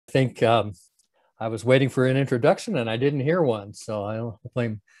think I was waiting for an introduction and I didn't hear one, so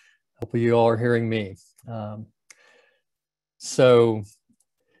hopefully you all are hearing me. So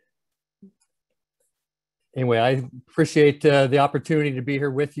anyway, I appreciate the opportunity to be here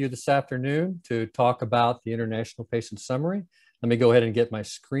with you this afternoon to talk about the International Patient Summary. Let me go ahead and get my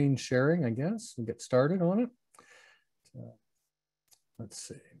screen sharing, I guess, and get started on it. Let's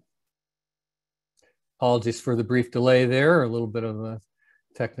see. Apologies for the brief delay there, a little bit of a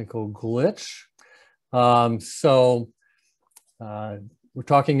technical glitch. We're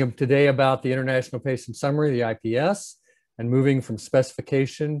talking today about the International Patient Summary, the IPS, and moving from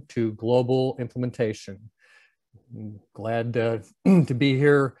specification to global implementation. I'm glad to be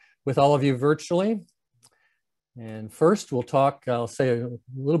here with all of you virtually. And first I'll say a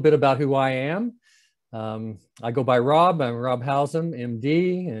little bit about who I am. I go by Rob. I'm Rob Hausam,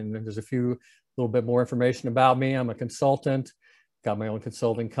 MD, and there's a little bit more information about me. I'm a consultant, got my own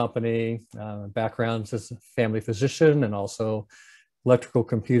consulting company, backgrounds as a family physician and also electrical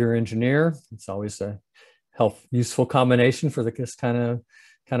computer engineer. It's always a useful combination for this kind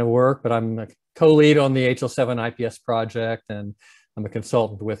of work, but I'm a co-lead on the HL7 IPS project, and I'm a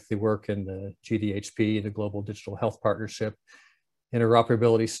consultant with the work in the GDHP, the Global Digital Health Partnership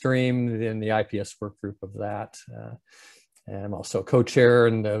Interoperability Stream, in the IPS work group of that. And I'm also co-chair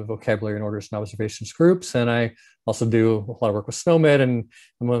in the Vocabulary and Orders and Observations groups, and I also do a lot of work with SNOMED, and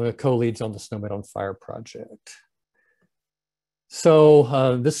I'm one of the co-leads on the SNOMED on FHIR project.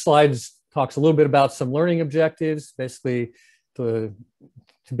 So this slide talks a little bit about some learning objectives, basically so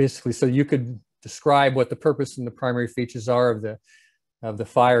you could describe what the purpose and the primary features are of the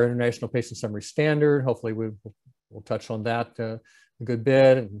FHIR International Patient Summary Standard. Hopefully we'll touch on that a good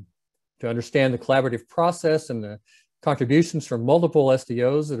bit, and to understand the collaborative process and the contributions from multiple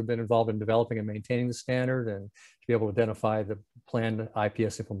SDOs that have been involved in developing and maintaining the standard, and to be able to identify the planned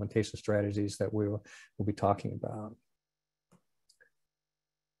IPS implementation strategies that we'll be talking about.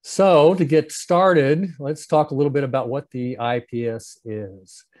 So to get started, let's talk a little bit about what the IPS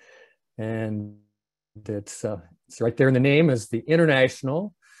is. And it's right there in the name is the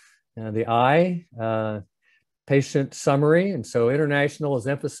International, the I, Patient Summary. And so international is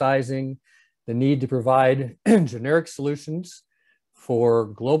emphasizing the need to provide generic solutions for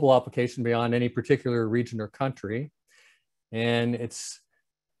global application beyond any particular region or country. And it's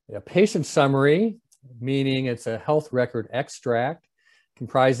a patient summary, meaning it's a health record extract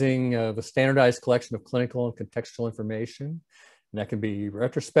comprising of a standardized collection of clinical and contextual information. And that can be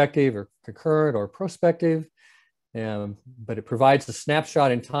retrospective or concurrent or prospective, but it provides a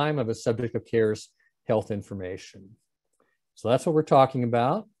snapshot in time of a subject of care's health information. So that's what we're talking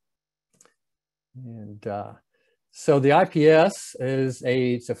about. And so the IPS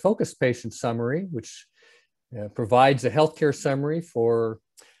it's a focused patient summary, which provides a healthcare summary for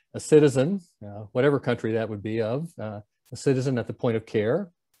a citizen, whatever country that would be of, a citizen at the point of care.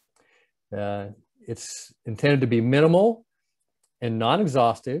 It's intended to be minimal and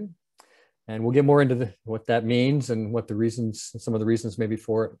non-exhaustive, and we'll get more into what that means and what the reasons, some of the reasons maybe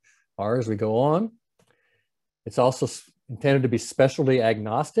for it are as we go on. It's also intended to be specialty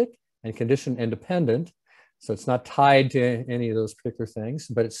agnostic and condition independent, so it's not tied to any of those particular things,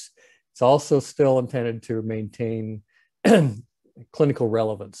 but it's also still intended to maintain clinical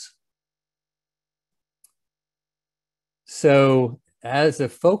relevance. So as a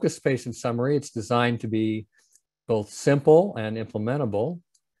focused patient summary, it's designed to be both simple and implementable,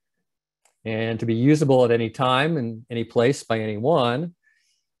 and to be usable at any time and any place by anyone,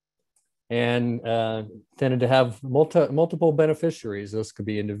 and intended to have multiple beneficiaries. Those could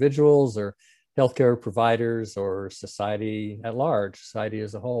be individuals or healthcare providers or society at large, society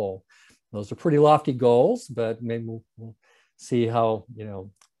as a whole. Those are pretty lofty goals, but maybe we'll see how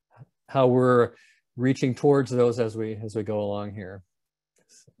we're reaching towards those as we go along here.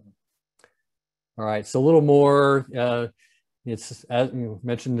 So, all right, so a little more. It's, as you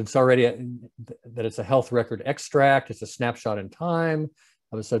mentioned, it's already that it's a health record extract. It's a snapshot in time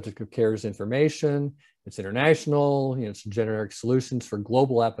of a subject of care's information. It's international. It's generic solutions for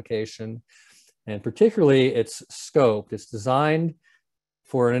global application, and particularly its scope. It's designed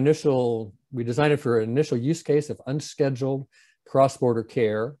for an initial. We designed it for an initial use case of unscheduled cross-border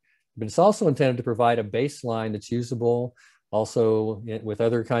care, but it's also intended to provide a baseline that's usable also with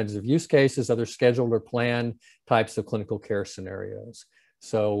other kinds of use cases, other scheduled or planned types of clinical care scenarios.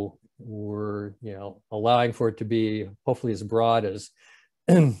 So we're allowing for it to be hopefully as broad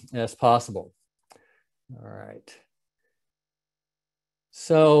as possible. All right.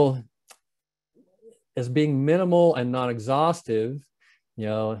 So as being minimal and non-exhaustive,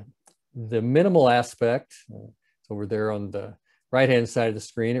 the minimal aspect over there on the right-hand side of the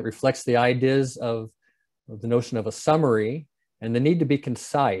screen, it reflects the ideas of the notion of a summary and the need to be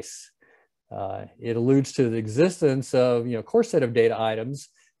concise. It alludes to the existence of, a core set of data items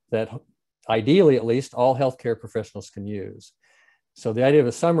that ideally, at least, all healthcare professionals can use. So the idea of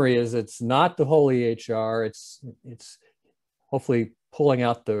a summary is it's not the whole EHR, it's hopefully pulling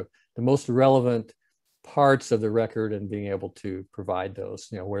out the most relevant parts of the record and being able to provide those,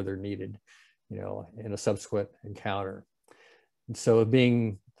 where they're needed, in a subsequent encounter. And so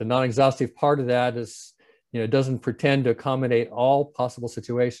being the non-exhaustive part of that is, it doesn't pretend to accommodate all possible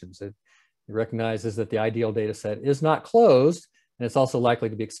situations. It recognizes that the ideal data set is not closed, and it's also likely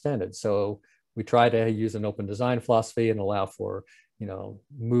to be extended. So we try to use an open design philosophy and allow for,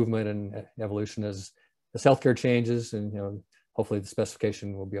 movement and evolution as healthcare changes, and hopefully the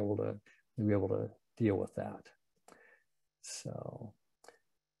specification will be able to deal with that. So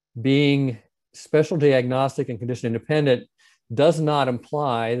being specialty agnostic and condition independent does not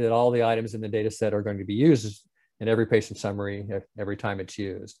imply that all the items in the data set are going to be used in every patient summary every time it's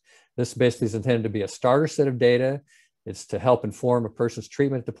used. This basically is intended to be a starter set of data. It's to help inform a person's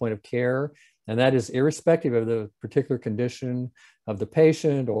treatment at the point of care, and that is irrespective of the particular condition of the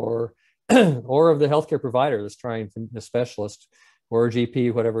patient or of the healthcare provider that's trying to, the specialist or a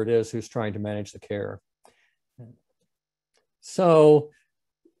GP, whatever it is, who's trying to manage the care. So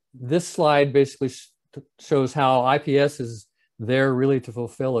this slide basically shows how IPS is there really to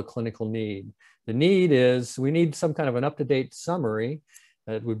fulfill a clinical need. The need is we need some kind of an up-to-date summary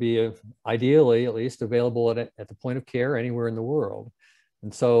that would be ideally at least available at the point of care anywhere in the world.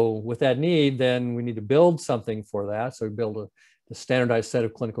 And so with that need, then we need to build something for that. So we build a standardized set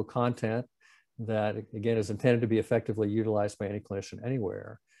of clinical content that, again, is intended to be effectively utilized by any clinician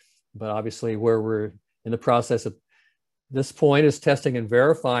anywhere. But obviously where we're in the process at this point is testing and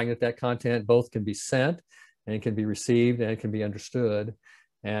verifying that that content both can be sent and can be received and can be understood.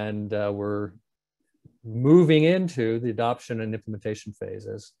 And we're moving into the adoption and implementation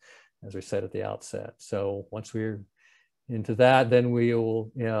phases, as we said at the outset. So once we're into that, then we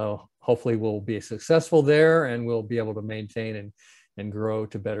will, hopefully we'll be successful there, and we'll be able to maintain and grow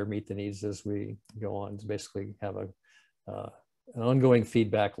to better meet the needs as we go on, to basically have an ongoing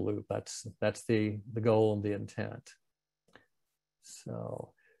feedback loop. That's the goal and the intent.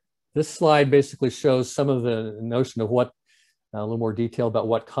 So this slide basically shows some of the notion of what, a little more detail about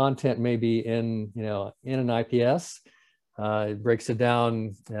what content may be in an IPS. It breaks it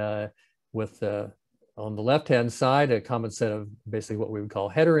down with on the left-hand side, a common set of basically what we would call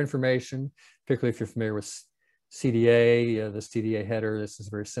header information, particularly if you're familiar with CDA, the CDA header. This is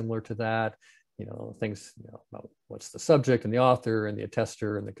very similar to that. Things about what's the subject and the author and the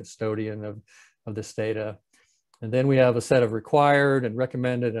attester and the custodian of this data. And then we have a set of required and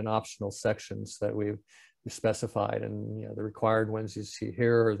recommended and optional sections that we've specified. And the required ones you see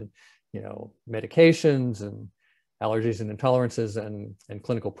here are the medications and allergies and intolerances and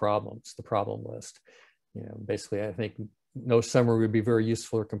clinical problems, the problem list. Basically, I think no summary would be very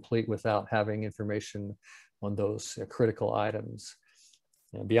useful or complete without having information on those critical items.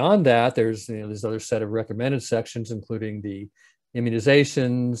 And beyond that, there's this other set of recommended sections, including the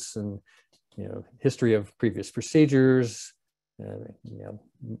immunizations and history of previous procedures,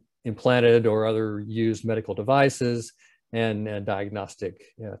 implanted or other used medical devices, and diagnostic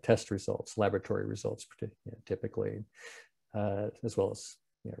test results, laboratory results, typically, as well as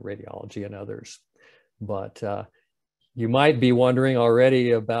radiology and others. But you might be wondering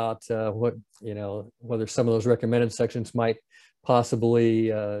already about whether some of those recommended sections might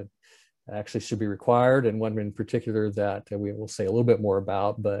possibly actually should be required, and one in particular that we will say a little bit more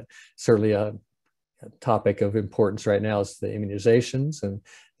about, but certainly a topic of importance right now is the immunizations. And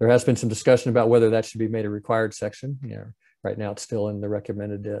there has been some discussion about whether that should be made a required section. Right now it's still in the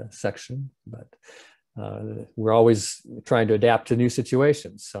recommended section, but we're always trying to adapt to new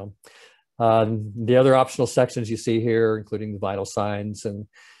situations. So the other optional sections you see here, including the vital signs, and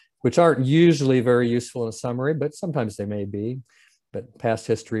which aren't usually very useful in a summary, but sometimes they may be. But past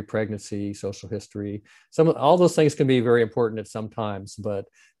history, pregnancy, social history, all those things can be very important at some times, but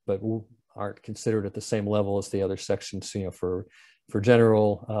aren't considered at the same level as the other sections, for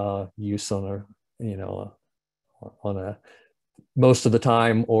general use on a most of the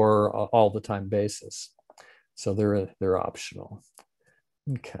time or all the time basis. So they're optional.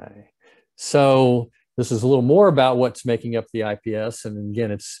 Okay, so this is a little more about what's making up the IPS, and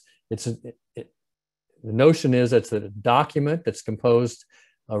again, the notion is it's a document that's composed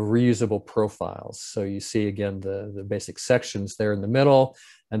of reusable profiles. So you see again the basic sections there in the middle,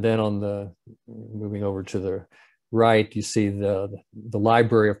 and then moving over to the right, you see the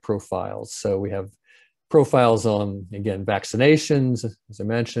library of profiles. So we have profiles on, again, vaccinations, as I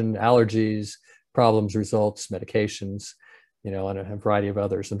mentioned, allergies, problems, results, medications, and a variety of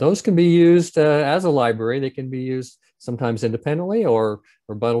others. And those can be used as a library. They can be used sometimes independently or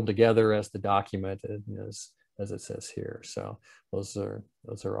bundled together as the document, as it says here. So those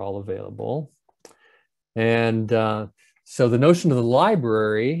are all available. And so the notion of the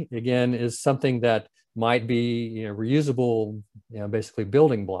library, again, is something that might be reusable, basically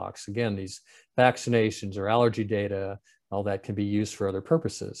building blocks. Again, these vaccinations or allergy data, all that can be used for other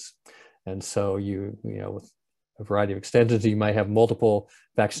purposes. And so with a variety of extensions, you might have multiple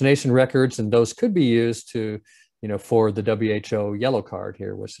vaccination records, and those could be used to, for the WHO yellow card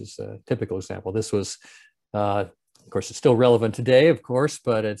here, which is a typical example. This was, of course, it's still relevant today, of course,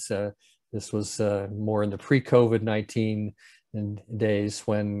 but this was more in the pre-COVID-19 days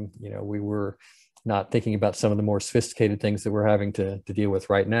when, we were not thinking about some of the more sophisticated things that we're having to deal with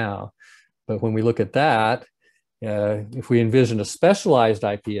right now. But when we look at that, if we envision a specialized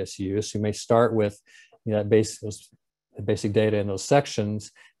IPS use, you may start with that basic data in those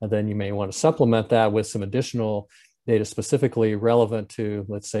sections, and then you may want to supplement that with some additional data specifically relevant to,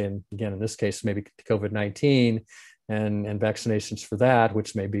 let's say, again, in this case, maybe COVID-19 and vaccinations for that,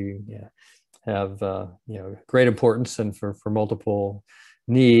 which may be have great importance and for multiple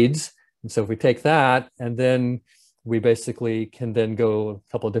needs. And so if we take that, and then we basically can then go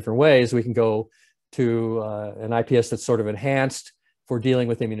a couple of different ways. We can go to an IPS that's sort of enhanced for dealing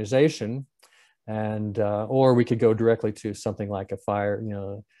with immunization, and or we could go directly to something like a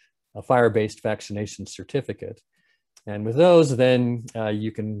FHIR-based vaccination certificate. And with those, then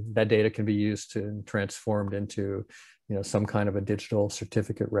that data can be used to transformed into some kind of a digital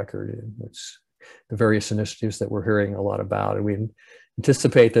certificate record, which the various initiatives that we're hearing a lot about. And we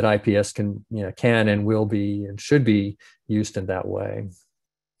anticipate that IPS can and will be and should be used in that way.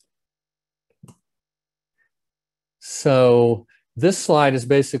 So this slide is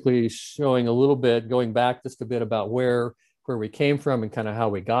basically showing a little bit, going back just a bit about where we came from and kind of how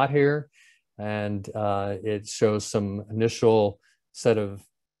we got here. And it shows some initial set of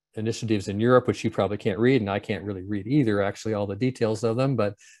initiatives in Europe, which you probably can't read, and I can't really read either, actually, all the details of them,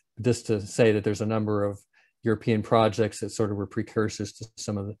 but just to say that there's a number of European projects that sort of were precursors to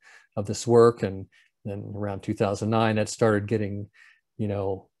some of this work. And then around 2009, that started getting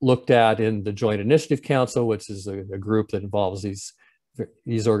looked at in the Joint Initiative Council, which is a group that involves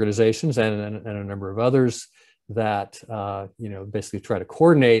these organizations and a number of others that basically try to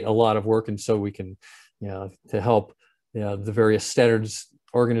coordinate a lot of work, and so we can to help the various standards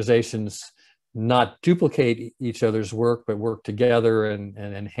organizations not duplicate each other's work, but work together and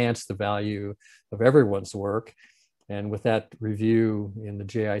enhance the value of everyone's work. And with that review in the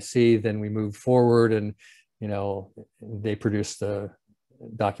JIC, then we moved forward, and they produced a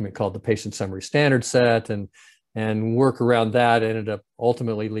document called the Patient Summary Standard Set, and work around that ended up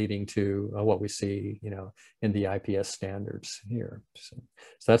ultimately leading to what we see, in the IPS standards here. So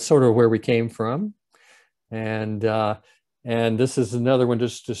that's sort of where we came from. And this is another one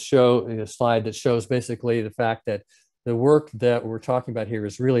just to show a slide that shows basically the fact that the work that we're talking about here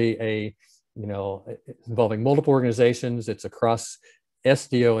is really involving multiple organizations. It's a cross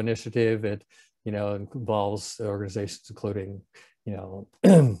SDO initiative. It, involves organizations including,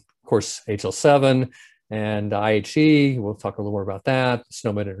 of course, HL7 and IHE. We'll talk a little more about that.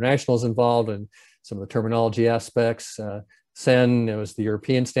 SNOMED International is involved in some of the terminology aspects. SEN, it was the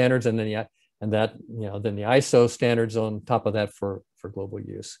European standards, and then then the ISO standards on top of that for global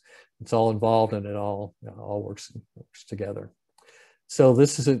use. It's all involved, and it all works together. So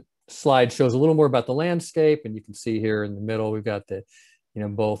this is a slide shows a little more about the landscape, and you can see here in the middle we've got the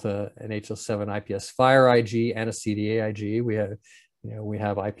both an HL7 IPS FHIR IG and a CDA IG. We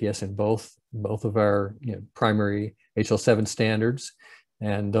have IPS in both of our primary HL7 standards,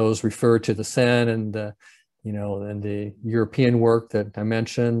 and those refer to the SEN and the European work that I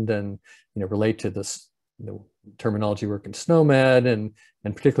mentioned, and relate to this terminology work in SNOMED,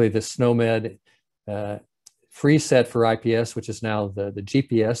 and particularly the SNOMED free set for IPS, which is now the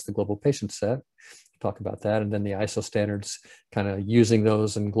GPS, the global patient set. We'll talk about that, and then the ISO standards, kind of using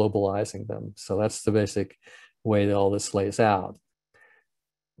those and globalizing them. So that's the basic way that all this lays out.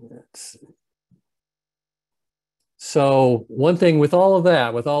 So one thing with all of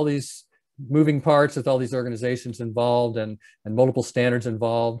that, with all these moving parts, with all these organizations involved and multiple standards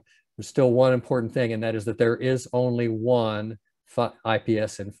involved, there's still one important thing, and that is that there is only one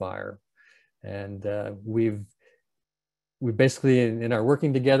IPS in FHIR. And we've basically, in our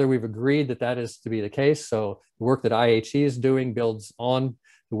working together, we've agreed that that is to be the case. So the work that IHE is doing builds on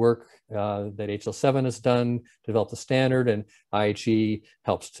the work that HL7 has done to develop the standard, and IHE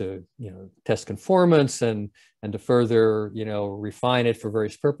helps to test conformance and to further refine it for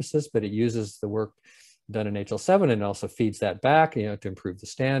various purposes. But it uses the work done in HL7 and also feeds that back to improve the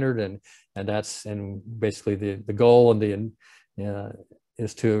standard, and basically the goal and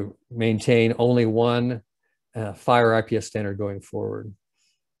is to maintain only one FHIR IPS standard going forward.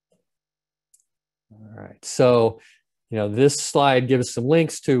 All right, so this slide gives some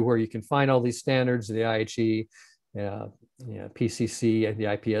links to where you can find all these standards, the IHE, PCC,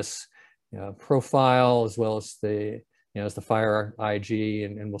 the IPS profile, as well as the FHIR IG,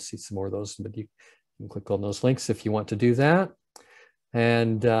 and we'll see some more of those, but you can click on those links if you want to do that.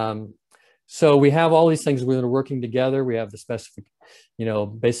 And so we have all these things we're working together. We have the specific,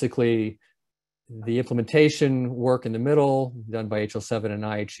 basically the implementation work in the middle done by HL7 and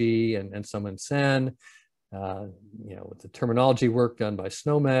IHE and some in SEN. With the terminology work done by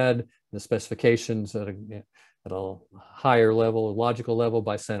SNOMED, the specifications at a higher level, logical level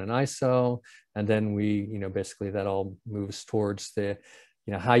by SEN and ISO, and then we, basically that all moves towards the,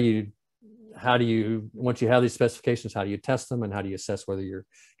 how do you, once you have these specifications, how do you test them and how do you assess whether you're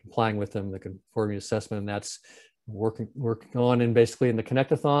complying with them, the conformity assessment, and that's working on in basically in the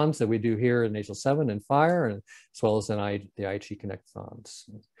connectathons that we do here in HL7 and FHIR, and as well as in the IHE connectathons.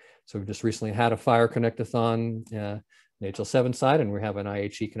 So we just recently had a FHIR connectathon the HL7 side, and we have an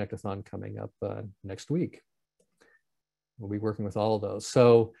IHE connectathon coming up next week. We'll be working with all of those.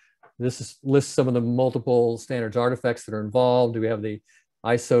 So this lists some of the multiple standards artifacts that are involved. We have the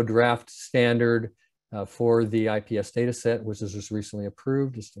ISO draft standard for the IPS data set, which was just recently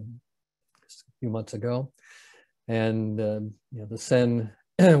approved just a few months ago. And the SEN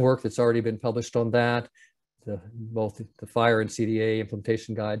work that's already been published on that, both the FHIR and CDA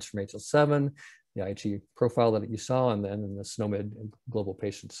implementation guides from HL7, the IHE profile that you saw, and then in the SNOMED global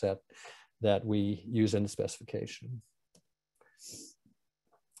patient set that we use in the specification.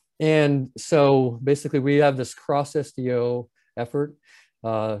 And so basically we have this cross SDO effort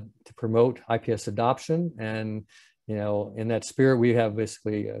to promote IPS adoption. And, in that spirit, we have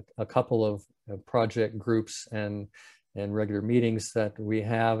basically a couple of project groups and regular meetings that we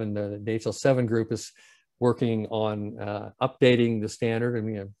have. And the HL7 group is working on updating the standard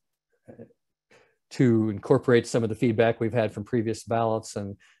and to incorporate some of the feedback we've had from previous ballots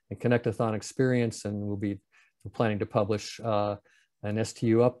and connectathon experience. And we're planning to publish an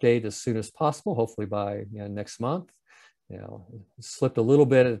STU update as soon as possible, hopefully by next month. It slipped a little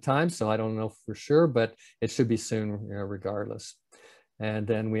bit at a time, so I don't know for sure, but it should be soon, regardless. And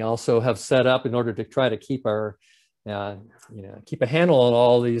then we also have set up, in order to try to keep our, keep a handle on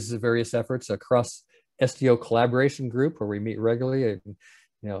all these various efforts, across SDO collaboration group where we meet regularly,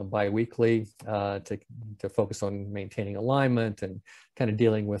 bi-weekly, to focus on maintaining alignment and kind of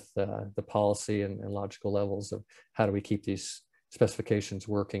dealing with the policy and logical levels of how do we keep these specifications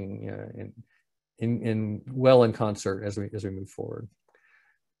working well in concert as we move forward.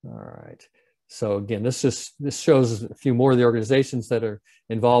 All right. So again, this shows a few more of the organizations that are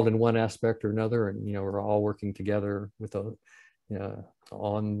involved in one aspect or another, and we're all working together with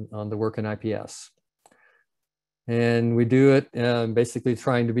on the work in IPS. And we do it basically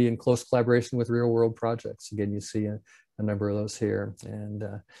trying to be in close collaboration with real world projects. Again, you see a number of those here, and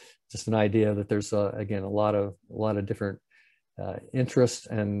just an idea that there's again a lot of different interests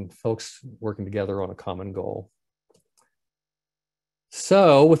and folks working together on a common goal.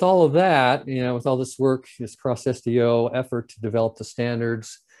 So with all of that, with all this work, this cross SDO effort to develop the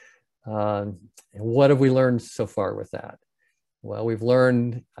standards, what have we learned so far with that? Well, we've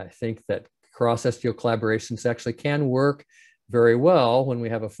learned, I think, that cross SDO collaborations actually can work very well when we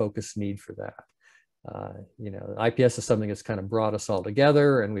have a focused need for that. IPS is something that's kind of brought us all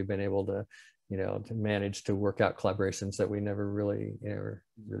together, and we've been able to to manage to work out collaborations that we never really,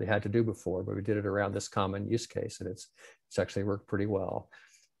 really had to do before, but we did it around this common use case, and it's actually worked pretty well.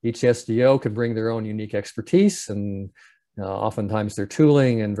 Each SDO can bring their own unique expertise and oftentimes their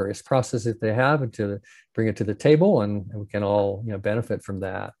tooling and various processes that they have, and to bring it to the table, and we can all benefit from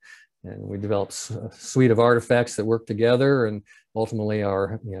that. And we develop a suite of artifacts that work together, and ultimately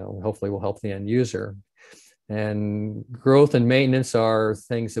are, hopefully will help the end user. And growth and maintenance are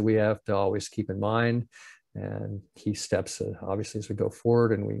things that we have to always keep in mind, and key steps, obviously, as we go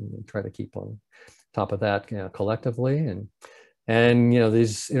forward, and we try to keep on top of that collectively. And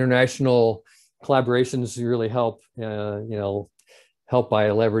these international collaborations really help, help by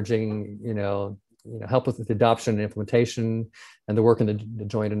leveraging, help with the adoption and implementation, and the work in the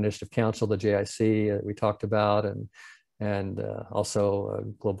Joint Initiative Council, the JIC, we talked about, and also a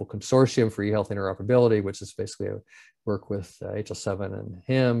global consortium for e-health interoperability, which is basically a work with HL7 and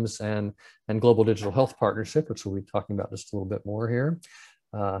HIMSS, and Global Digital Health Partnership, which we'll be talking about just a little bit more here,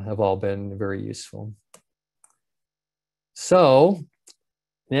 have all been very useful. So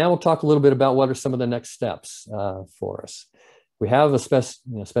now we'll talk a little bit about what are some of the next steps for us. We have a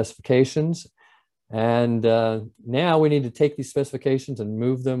specifications, and now we need to take these specifications and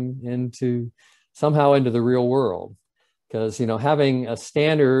move them somehow into the real world. Because having a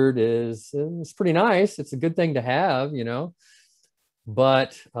standard is pretty nice. It's a good thing to have,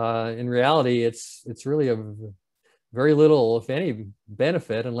 but in reality, it's really a very little, if any,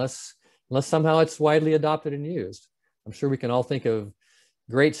 benefit unless somehow it's widely adopted and used. I'm sure we can all think of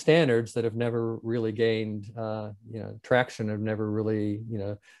great standards that have never really gained traction, have never really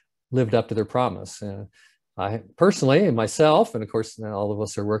lived up to their promise. I personally, and myself, and of course all of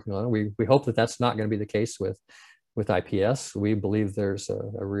us are working on it, we hope that that's not going to be the case with IPS. We believe there's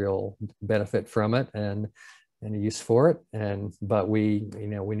a real benefit from it and a use for it, but we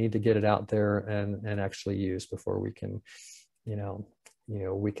need to get it out there and actually use before we can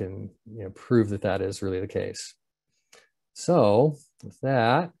prove that that is really the case. So with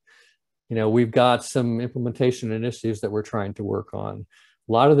that, we've got some implementation initiatives that we're trying to work on.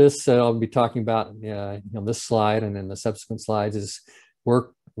 A lot of this I'll be talking about on this slide and in the subsequent slides is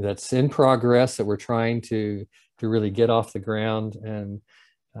work that's in progress that we're trying to really get off the ground and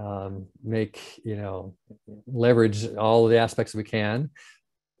leverage all of the aspects we can.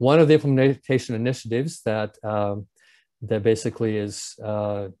 One of the implementation initiatives that basically has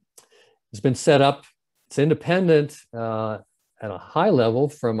been set up, it's independent at a high level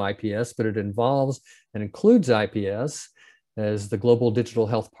from IPS, but it involves and includes IPS as the Global Digital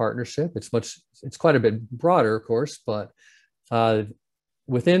Health Partnership. It's quite a bit broader, of course, but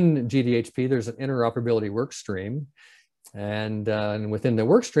within GDHP, there's an interoperability work stream. And within the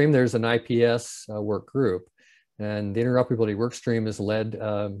work stream, there's an IPS work group. And the interoperability work stream is led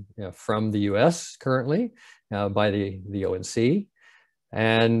from the US currently by the ONC.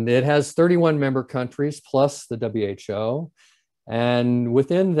 And it has 31 member countries plus the WHO. And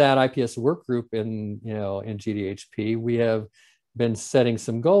within that IPS work group in GDHP, we have been setting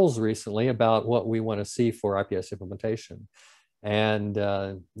some goals recently about what we want to see for IPS implementation. And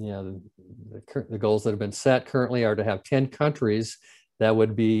the goals that have been set currently are to have 10 countries that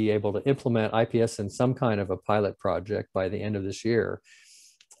would be able to implement IPS in some kind of a pilot project by the end of this year.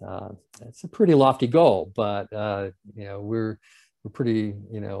 It's a pretty lofty goal, but we're pretty,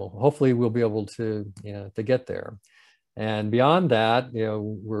 hopefully we'll be able to get there. And beyond that,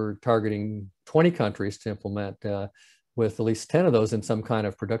 we're targeting 20 countries to implement with at least 10 of those in some kind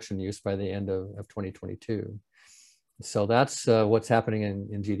of production use by the end of 2022. So that's what's happening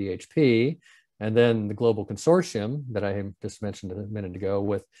in GDHP. And then the global consortium that I just mentioned a minute ago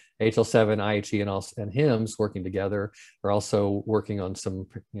with HL7, IHE, and HIMSS working together are also working on some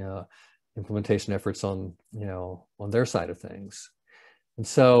implementation efforts on their side of things. And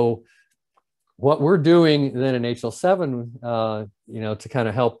so what we're doing then in HL7, to kind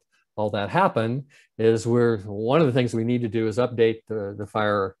of help all that happen is one of the things we need to do is update the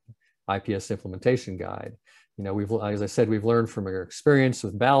FHIR IPS implementation guide. As I said, we've learned from our experience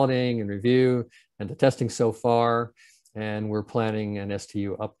with balloting and review and the testing so far, and we're planning an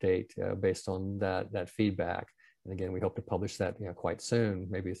STU update based on that feedback. And again, we hope to publish that quite soon,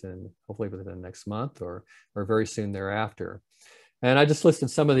 maybe hopefully within the next month or very soon thereafter. And I just listed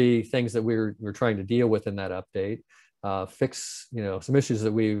some of the things that we're trying to deal with in that update, fix some issues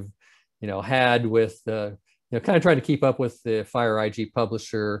that we've had with kind of trying to keep up with the FHIR IG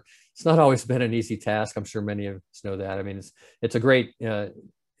publisher. It's not always been an easy task. I'm sure many of us know that. I mean, it's great to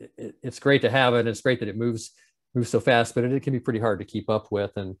have it, and it's great that it moves so fast, but it can be pretty hard to keep up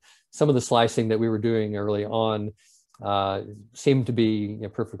with. And some of the slicing that we were doing early on seemed to be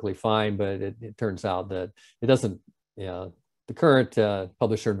perfectly fine, but it turns out that it doesn't. The current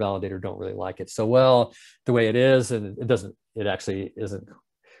publisher and validator don't really like it so well the way it is, and it actually isn't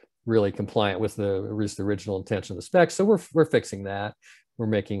really compliant with the original intention of the spec. So we're fixing that. We're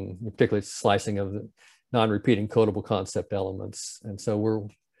making particularly slicing of the non-repeating codable concept elements. And so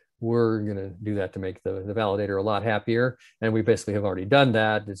we're going to do that to make the validator a lot happier. And we basically have already done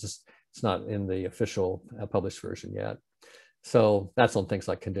that. It's not in the official published version yet. So that's on things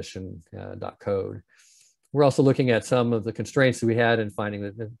like condition.code. We're also looking at some of the constraints that we had and finding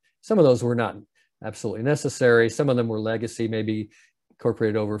that some of those were not absolutely necessary. Some of them were legacy, maybe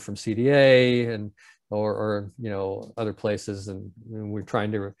incorporated over from CDA or other places, and we're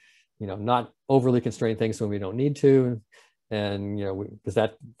trying to not overly constrain things when we don't need to, And, because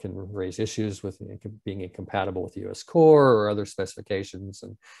that can raise issues with being incompatible with US core or other specifications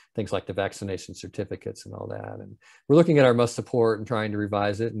and things like the vaccination certificates and all that. And we're looking at our must support and trying to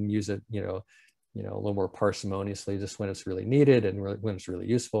revise it and use it, a little more parsimoniously, just when it's really needed and when it's really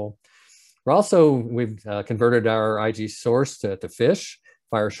useful. We've converted our IG source to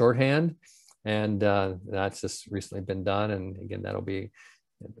FHIR shorthand, and that's just recently been done. And again, that'll be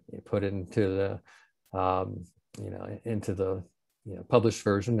put into the into the published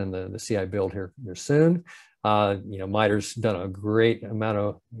version and the CI build here soon. MITRE's done a great amount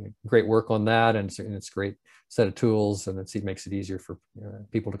of great work on that, and it's a great set of tools, and it makes it easier for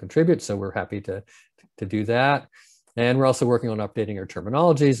people to contribute. So we're happy to do that. And we're also working on updating our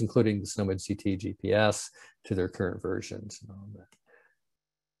terminologies, including the SNOMED CT GPS to their current versions and all that.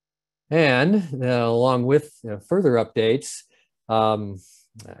 And along with further updates, I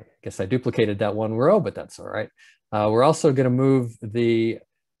guess I duplicated that one row, but that's all right. We're also going to move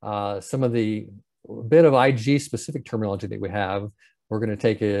some of the bit of IG specific terminology that we have. We're going to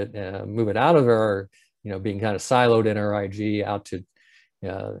take it, move it out of our, being kind of siloed in our IG out to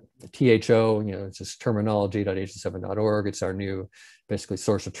THO, it's just terminology.hl7.org. It's our new, basically,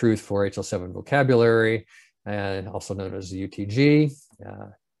 source of truth for HL7 vocabulary, and also known as the UTG.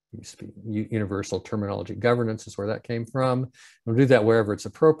 Used to be Universal Terminology Governance is where that came from. We'll do that wherever it's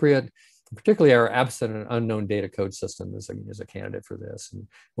appropriate. Particularly our absent and unknown data code system is a candidate for this. And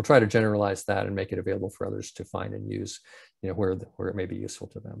we'll try to generalize that and make it available for others to find and use, where it may be useful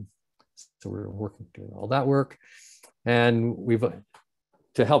to them. So we're doing all that work. And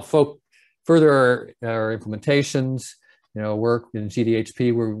to help further our implementations, work in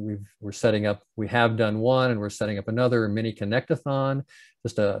GDHP, we're setting up, we have done one, and we're setting up another mini connectathon,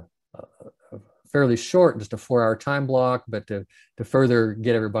 just a fairly short, just a 4-hour time block, but to further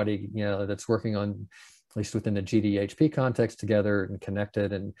get everybody, that's working on, at least within the GDHP context, together and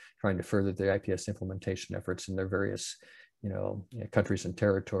connected, and trying to further the IPS implementation efforts in their various, countries and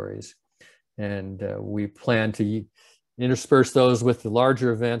territories. And we plan to intersperse those with the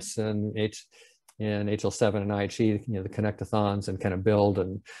larger events and HL7 and IG, the connectathons, and kind of build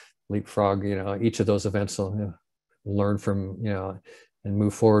and leapfrog, each of those events will learn from, and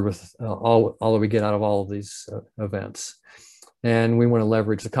move forward with all that we get out of all of these events. And we want to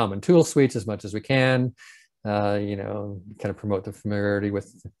leverage the common tool suites as much as we can, kind of promote the familiarity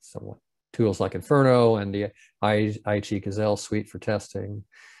with some tools like Inferno and the IG Gazelle suite for testing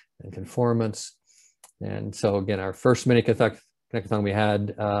and conformance. And so again, our first mini connectathon we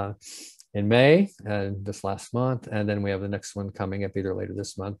had in May, this last month, and then we have the next one coming up either later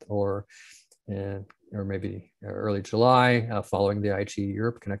this month or maybe early July, following the IG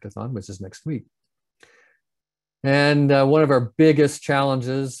Europe Connectathon, which is next week. And one of our biggest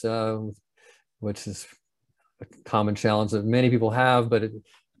challenges, which is a common challenge that many people have, but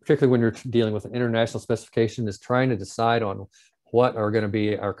particularly when you're dealing with an international specification, is trying to decide on what are going to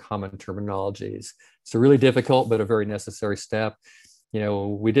be our common terminologies. It's a really difficult, but a very necessary step.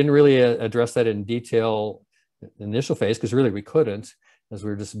 We didn't really address that in detail in the initial phase, because really we couldn't, as we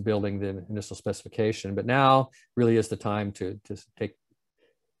were just building the initial specification. But now really is the time to take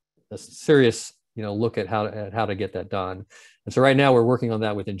a serious look at how to get that done. And so right now we're working on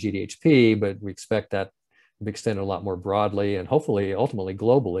that within GDHP, but we expect that to be extended a lot more broadly and hopefully ultimately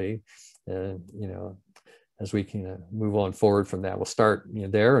globally. As we can move on forward from that, we'll start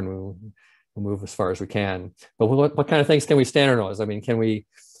there, and we'll move as far as we can. But what kind of things can we standardize? I mean,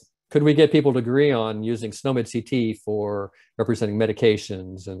 could we get people to agree on using SNOMED CT for representing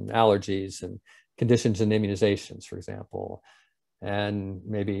medications and allergies and conditions and immunizations, for example, and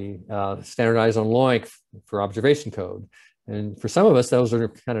maybe standardize on LOINC for observation code? And for some of us, those are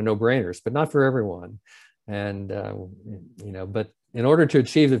kind of no-brainers, but not for everyone. And but in order to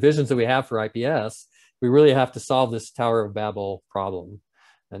achieve the visions that we have for IPS, we really have to solve this Tower of Babel problem.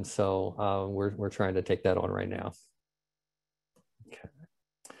 And so we're trying to take that on right now. Okay.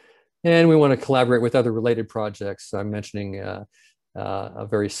 And we want to collaborate with other related projects. I'm mentioning a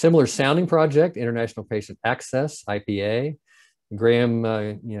very similar sounding project, International Patient Access, IPA. Graham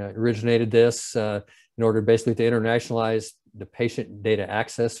originated this in order basically to internationalize the patient data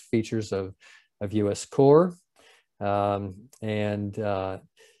access features of US core. There's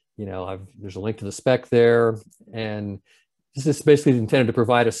a link to the spec there. And this is basically intended to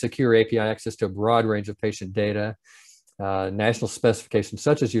provide a secure API access to a broad range of patient data. National specifications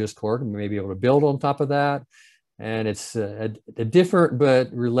such as US core may be able to build on top of that. And it's a different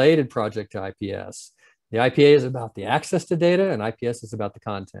but related project to IPS. The IPA is about the access to data, and IPS is about the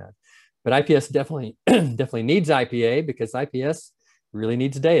content. But IPS definitely needs IPA, because IPS really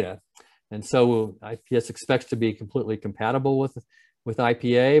needs data. And so IPS expects to be completely compatible with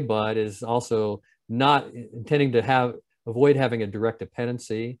IPA, but is also not intending to avoid having a direct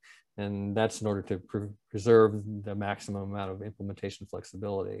dependency. And that's in order to preserve the maximum amount of implementation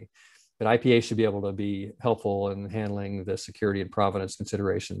flexibility. But IPA should be able to be helpful in handling the security and provenance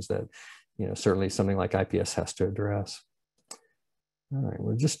considerations that, certainly something like IPS has to address. All right,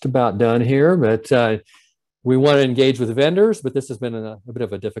 we're just about done here, but we want to engage with vendors, but this has been a bit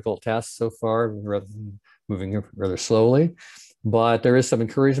of a difficult task so far, moving rather slowly. But there is some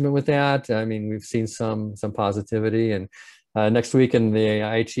encouragement with that. I mean, we've seen some positivity, and next week in the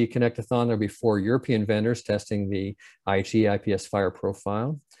IHE Connectathon, there'll be 4 European vendors testing the IHE IPS FHIR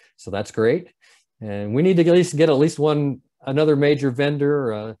profile. So that's great. And we need to get at least another major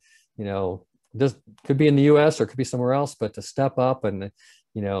vendor, this could be in the US or could be somewhere else, but to step up and,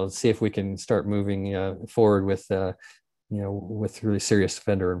 see if we can start moving forward with, with really serious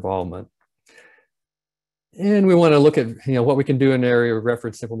vendor involvement. And we want to look at, what we can do in the area of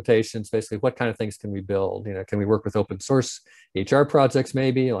reference implementations. Basically, what kind of things can we build? Can we work with open source HR projects,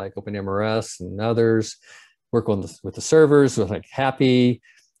 maybe like OpenMRS and others? Work with the servers, with like Happy.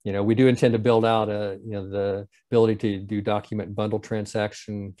 We do intend to build out the ability to do document bundle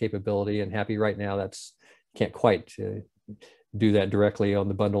transaction capability, and Happy right now can't quite do that directly on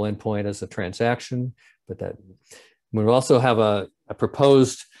the bundle endpoint as a transaction, but that we also have a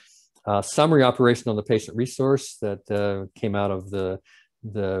proposed summary operation on the patient resource that came out of the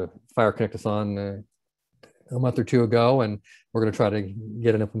FHIR Connectathon a month or 2 ago, and we're going to try to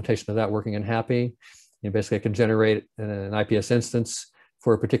get an implementation of that working in Happy. Basically, it can generate an IPS instance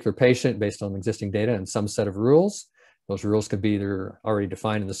for a particular patient based on existing data and some set of rules. Those rules could be either already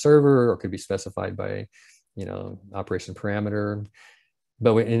defined in the server or could be specified by, operation parameter.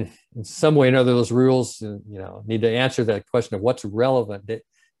 But in some way or another, those rules, need to answer that question of what's relevant,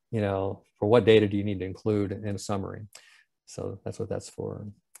 for what data do you need to include in a summary. So that's what that's for.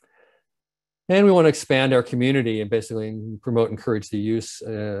 And we want to expand our community and basically promote and encourage the use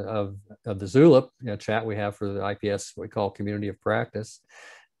of the Zulip chat we have for the IPS, what we call community of practice.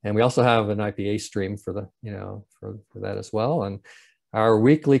 And we also have an IPA stream for the, for that as well. And our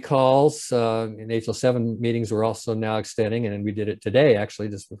weekly calls in HL7 meetings we're also now extending, and we did it today, actually,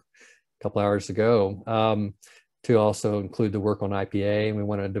 just a couple hours ago, to also include the work on IPA. And we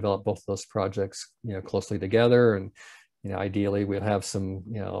want to develop both of those projects, closely together. And ideally, we'll have some,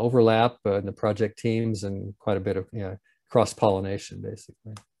 overlap in the project teams and quite a bit of, cross-pollination,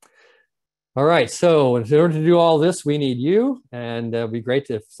 basically. All right, so in order to do all this, we need you, and it'd be great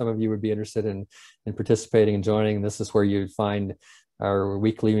if some of you would be interested in participating and joining. This is where you'd find our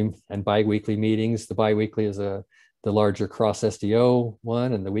weekly and bi-weekly meetings. The bi-weekly is the larger cross-SDO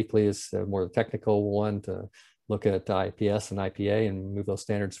one, and the weekly is a more technical one to look at IPS and IPA and move those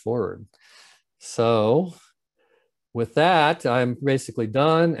standards forward. So with that, I'm basically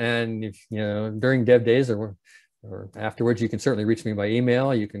done. And if, during dev days or afterwards, you can certainly reach me by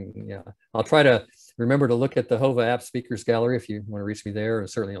email. You can, I'll try to remember to look at the HOVA app speakers gallery if you want to reach me there, and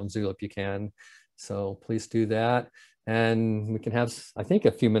certainly on Zulip you can. So please do that. And we can have, I think,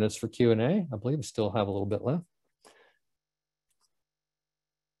 a few minutes for Q&A. I believe we still have a little bit left.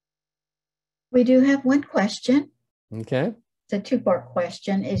 We do have one question. Okay. It's a two-part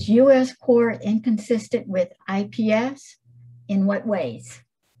question. Is US core inconsistent with IPS? In what ways?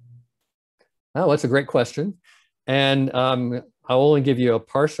 Oh, that's a great question. And I'll only give you a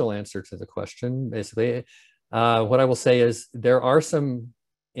partial answer to the question. Basically, what I will say is there are some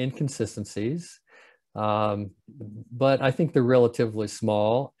inconsistencies, but I think they're relatively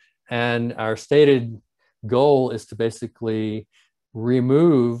small. And our stated goal is to basically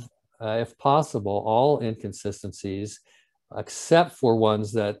remove, if possible, all inconsistencies, except for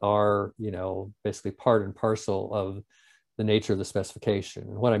ones that are, basically part and parcel of the nature of the specification.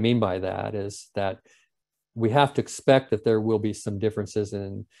 And what I mean by that is that we have to expect that there will be some differences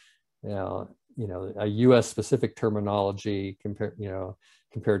in, a US specific terminology compared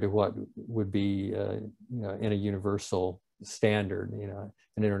to what would be, in a universal standard, an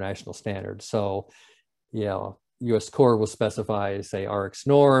international standard. So, US core will specify, say, RX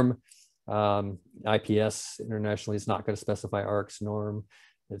norm. IPS internationally is not going to specify RX norm.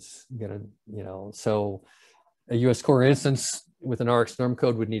 It's going to, so a US core instance with an RX norm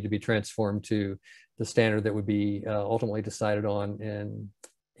code would need to be transformed to the standard that would be ultimately decided on in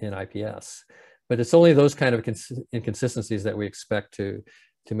IPS. But it's only those kind of inconsistencies that we expect to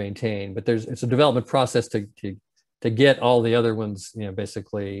maintain. But it's a development process to get all the other ones,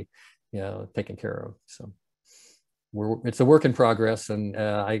 basically, taken care of. So it's a work in progress, and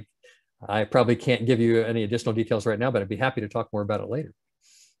I probably can't give you any additional details right now, but I'd be happy to talk more about it later.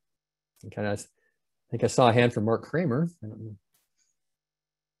 kind of, I think I saw a hand from Mark Kramer. I don't know.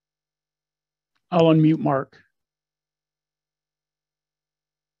 I'll unmute Mark.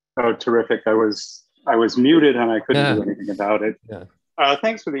 Oh, terrific. I was muted and I couldn't do anything about it. Yeah.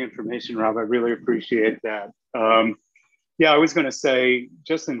 Thanks for the information, Rob. I really appreciate that. Yeah, I was going to say,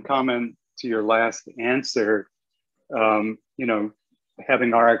 just in comment to your last answer, you know,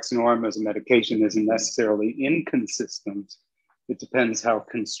 having RX norm as a medication isn't necessarily inconsistent. It depends how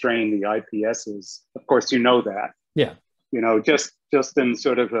constrained the IPS is. Of course, you know that. Yeah. You know, just in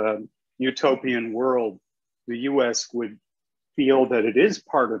sort of a utopian world, the US would feel that it is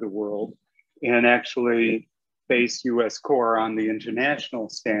part of the world and actually base US core on the international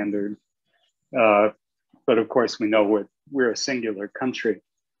standard. But of course, we know we're a singular country.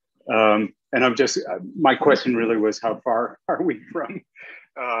 And I'm just, my question really was, how far are we from,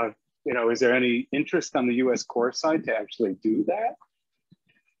 you know, is there any interest on the US core side to actually do that?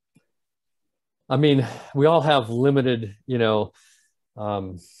 I mean, we all have limited, you know,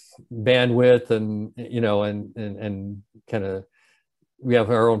 bandwidth and, you know, and kind of, we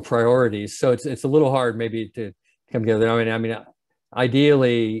have our own priorities. So it's a little hard maybe to come together. I mean,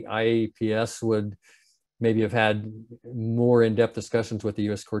 ideally IAPS would maybe have had more in-depth discussions with the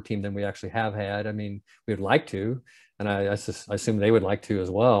US core team than we actually have had. I mean, we'd like to, and I assume they would like to as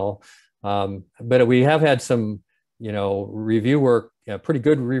well. But we have had some, you know, review work, pretty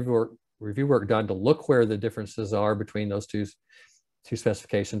good review work done to look where the differences are between those two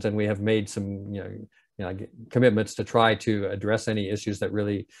specifications. And we have made some, you know, commitments to try to address any issues that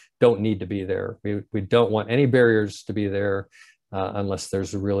really don't need to be there. We don't want any barriers to be there unless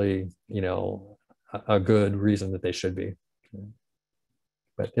there's a really, you know, a good reason that they should be.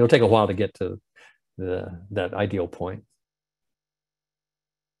 But it'll take a while to get to that ideal point.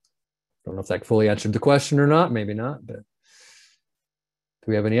 Don't know if that fully answered the question or not, maybe not, but do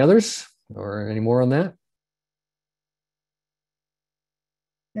we have any others or any more on that?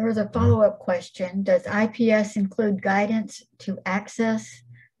 There was a follow-up question. Does IPS include guidance to access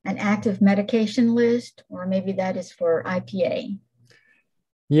an active medication list, or maybe that is for IPA?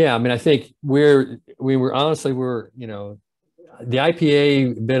 Yeah, I mean, I think we were honestly, you know, the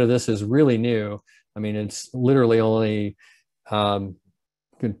IPA bit of this is really new. I mean, it's literally only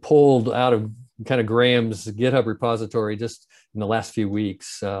been pulled out of kind of Graham's GitHub repository just in the last few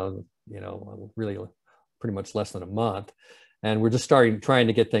weeks, you know, really pretty much less than a month. And we're just trying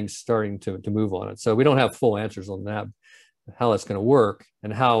to get things starting to move on it. So we don't have full answers on that, how that's going to work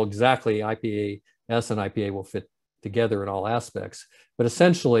and how exactly IPAS and IPA will fit together in all aspects. But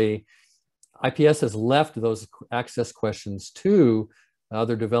essentially, IPS has left those access questions to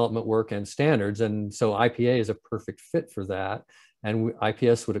other development work and standards. And so IPA is a perfect fit for that. And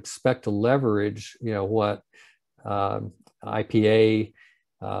IPS would expect to leverage, you know, what IPA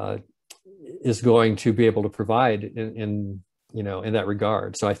is going to be able to provide in you know, in that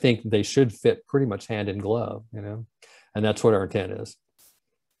regard. So I think they should fit pretty much hand in glove, you know, and that's what our intent is.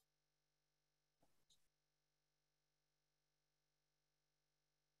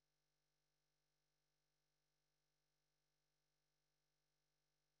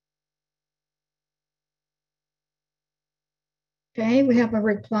 Okay, we have a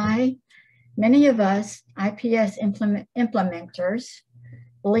reply. Many of us IPS implementers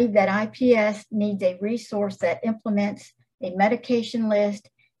believe that IPS needs a resource that implements a medication list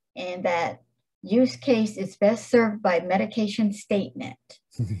and that use case is best served by medication statement.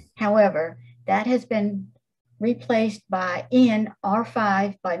 However, that has been replaced in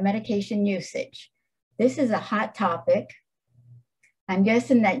R5 by medication usage. This is a hot topic. I'm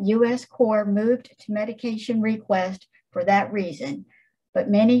guessing that US core moved to medication request for that reason, but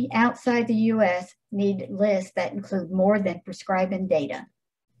many outside the US need lists that include more than prescribing data.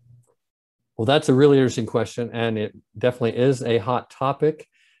 Well, that's a really interesting question, and it definitely is a hot topic.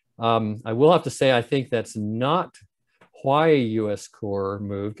 I will have to say, I think that's not why US core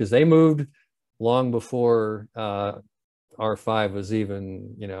moved, because they moved long before R5 was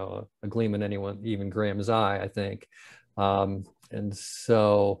even, you know, a gleam in even Graham's eye, I think. And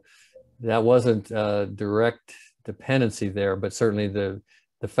so that wasn't a direct dependency there, but certainly the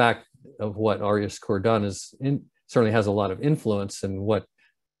fact of what US core done certainly has a lot of influence in what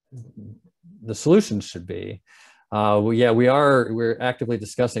the solutions should be. Well, yeah, we're actively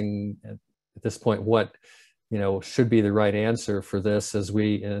discussing at this point what, you know, should be the right answer for this as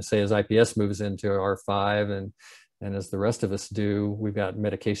we say, as IPS moves into R5 and as the rest of us do. We've got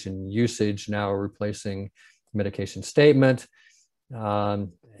medication usage now replacing medication statement,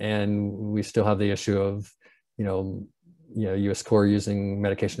 and we still have the issue of, you know, US core using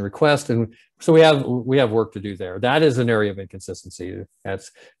medication request. And so we have work to do there. That is an area of inconsistency.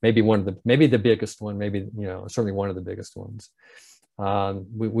 That's maybe maybe the biggest one, maybe, certainly one of the biggest ones.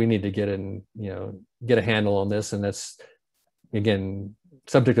 We need to get get a handle on this. And that's, again,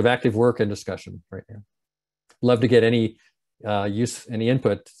 subject of active work and discussion right now. Love to get any any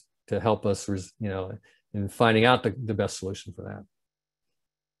input to help us, in finding out the best solution for that.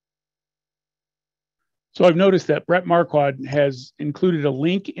 So I've noticed that Brett Marquardt has included a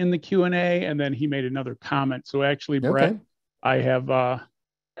link in the Q&A, and then he made another comment. So actually, Brett, I have,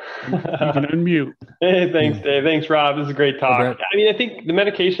 you can unmute. Hey, thanks, Dave. Thanks, Rob. This is a great talk. Hey, I mean, I think the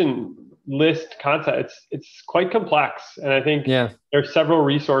medication list concept, it's quite complex. And I think there are several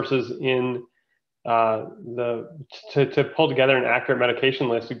resources in to pull together an accurate medication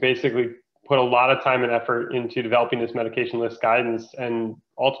list. We basically put a lot of time and effort into developing this medication list guidance, and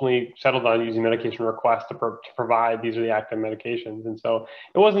ultimately settled on using medication requests to provide these are the active medications. And so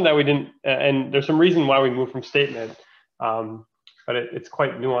it wasn't that we didn't, and there's some reason why we moved from statement, but it's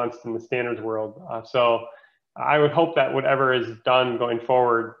quite nuanced in the standards world. So I would hope that whatever is done going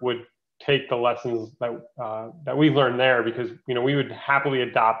forward would take the lessons that we've learned there, because we would happily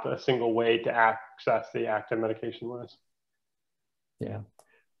adopt a single way to access the active medication list. Yeah.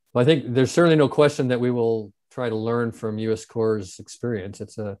 Well, I think there's certainly no question that we will try to learn from US Core's experience.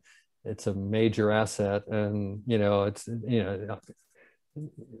 It's a major asset, and it's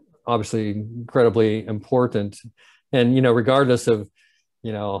obviously incredibly important. And regardless of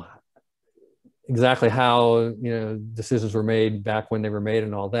exactly how decisions were made back when they were made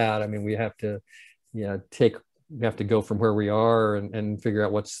and all that, I mean, we have to we have to go from where we are and figure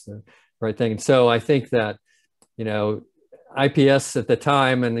out what's the right thing. And so I think that IPS at the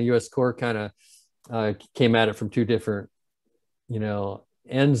time and the US Core kind of came at it from two different,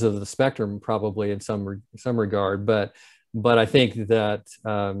 ends of the spectrum, probably in some regard. But I think that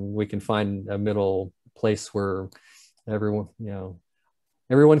we can find a middle place where everyone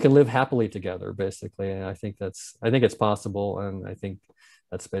can live happily together, basically. And I think it's possible, and I think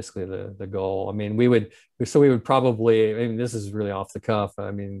that's basically the goal. I mean, we would probably, I mean, this is really off the cuff.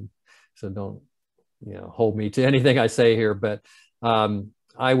 I mean, so don't hold me to anything I say here, but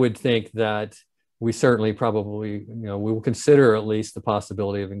I would think that we certainly probably, we will consider at least the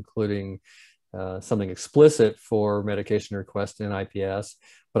possibility of including something explicit for medication request in IPS.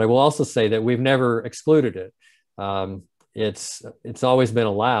 But I will also say that we've never excluded it. It's always been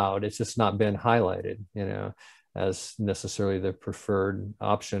allowed. It's just not been highlighted, as necessarily the preferred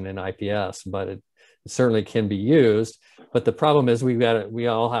option in IPS, but it certainly can be used. But the problem is we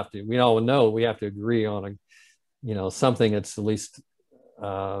all know we have to agree on something that's at least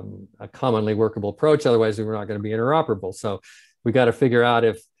a commonly workable approach. Otherwise, we're not going to be interoperable. So we got to figure out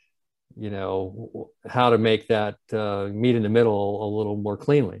how to make that meet in the middle a little more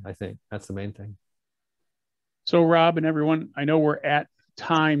cleanly. I think that's the main thing. So Rob and everyone, I know we're at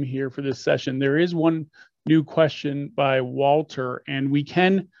time here for this session. There is one new question by Walter, and we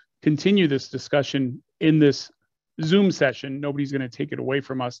can continue this discussion in this Zoom session. Nobody's going to take it away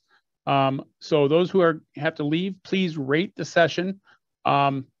from us. So those who have to leave, please rate the session.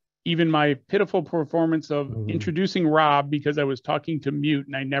 Even my pitiful performance of introducing Rob because I was talking to mute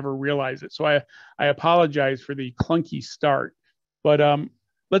and I never realized it. So I apologize for the clunky start. But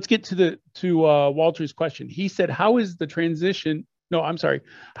let's get to Walter's question. He said, how is the translation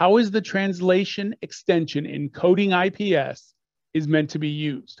extension in coding IPS is meant to be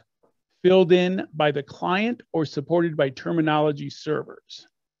used? Filled in by the client or supported by terminology servers?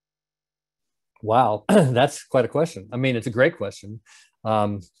 Wow, that's quite a question. I mean, it's a great question.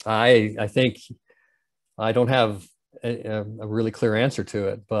 I think I don't have a really clear answer to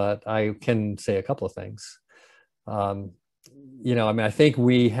it, but I can say a couple of things. I mean, I think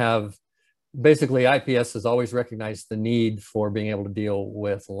we have basically IPS has always recognized the need for being able to deal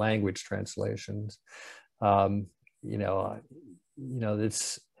with language translations.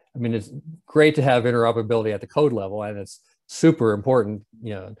 It's great to have interoperability at the code level, and it's super important,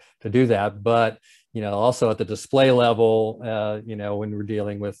 to do that. But, also at the display level, when we're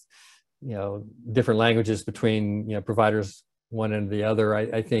dealing with, different languages between, providers one and the other,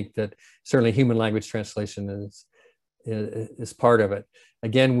 I think that certainly human language translation is part of it.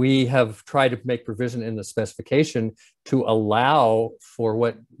 Again, we have tried to make provision in the specification to allow for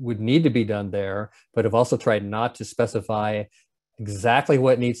what would need to be done there, but have also tried not to specify exactly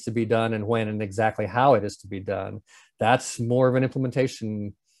what needs to be done and when and exactly how it is to be done. That's more of an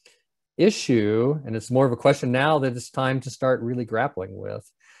implementation issue, and it's more of a question now that it's time to start really grappling with.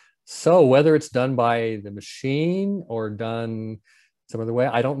 So whether it's done by the machine or done some other way,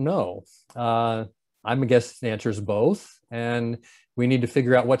 I don't know. I'm a guess the answer is both. and we need to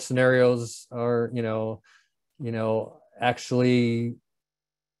figure out what scenarios are, actually,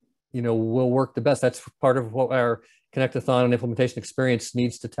 will work the best. That's part of what our Connectathon and implementation experience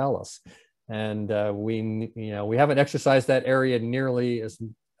needs to tell us. And we haven't exercised that area nearly as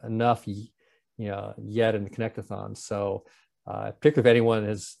enough, yet in the Connectathon. So particularly if anyone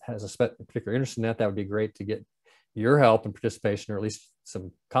has a particular interest in that, that would be great to get your help and participation, or at least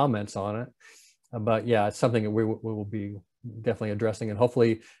some comments on it. But yeah, it's something that we will be definitely addressing, and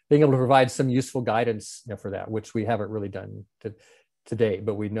hopefully being able to provide some useful guidance for that, which we haven't really done to date,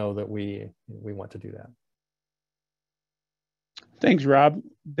 but we know that we want to do that. Thanks, Rob.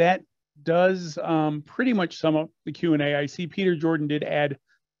 That does pretty much sum up the Q&A. I see Peter Jordan did add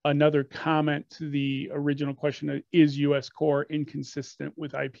another comment to the original question: is US core inconsistent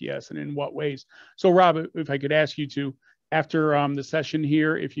with IPS, and in what ways? So Rob, if I could ask you to, after the session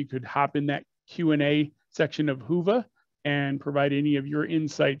here, if you could hop in that Q&A section of Whova and provide any of your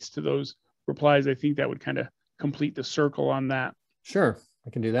insights to those replies, I think that would kind of complete the circle on that. Sure, I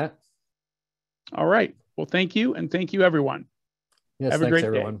can do that. All right. Well, thank you, and thank you, everyone. Yes, Have a thanks, great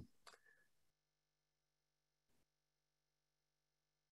everyone. day.